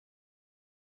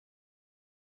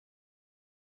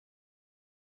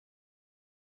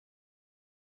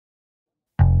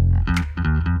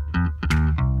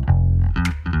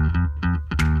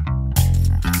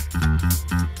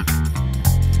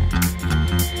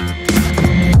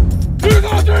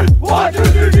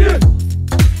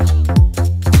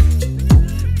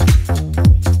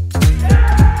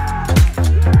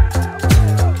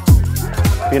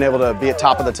to be at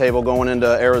top of the table going into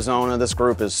Arizona. This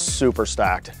group is super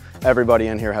stacked. Everybody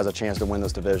in here has a chance to win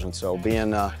this division, so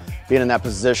being in that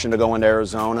position to go into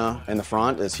Arizona in the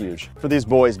front is huge. For these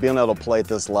boys, being able to play at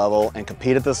this level and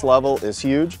compete at this level is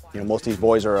huge. You know, most of these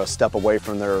boys are a step away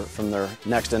from their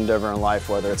next endeavor in life,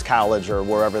 whether it's college or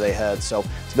wherever they head. So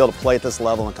to be able to play at this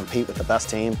level and compete with the best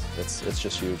team, it's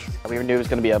just huge. We knew it was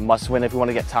going to be a must-win if we want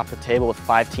to get top of the table with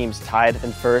 5 teams tied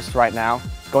in first right now.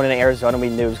 Going into Arizona, we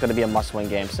knew it was going to be a must-win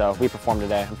game, so we performed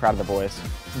today. I'm proud of the boys.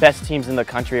 Best teams in the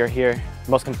country are here.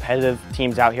 Most competitive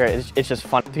teams out here. It's just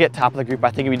fun to get top of the group.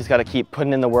 I think we just got to keep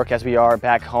putting in the work as we are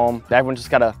back home. Everyone just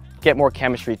got to get more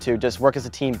chemistry too. Just work as a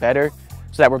team better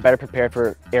so that we're better prepared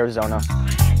for Arizona.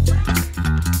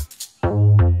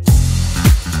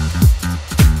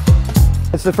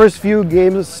 It's the first few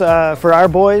games for our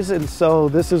boys, and so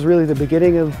this is really the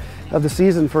beginning of the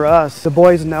season for us. The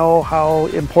boys know how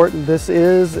important this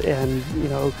is, and you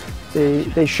know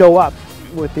they show up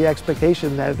with the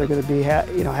expectation that they're going to be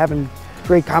having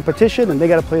great competition, and they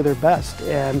got to play their best,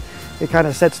 and it kind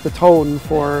of sets the tone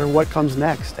for what comes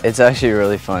next. It's actually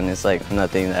really fun. It's like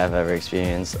nothing that I've ever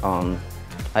experienced.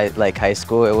 Like high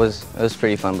school, it was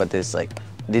pretty fun, but this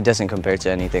it doesn't compare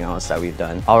to anything else that we've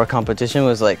done. Our competition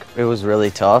was it was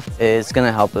really tough. It's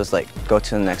gonna help us go to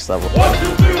the next level. 1,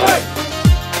 2, 3,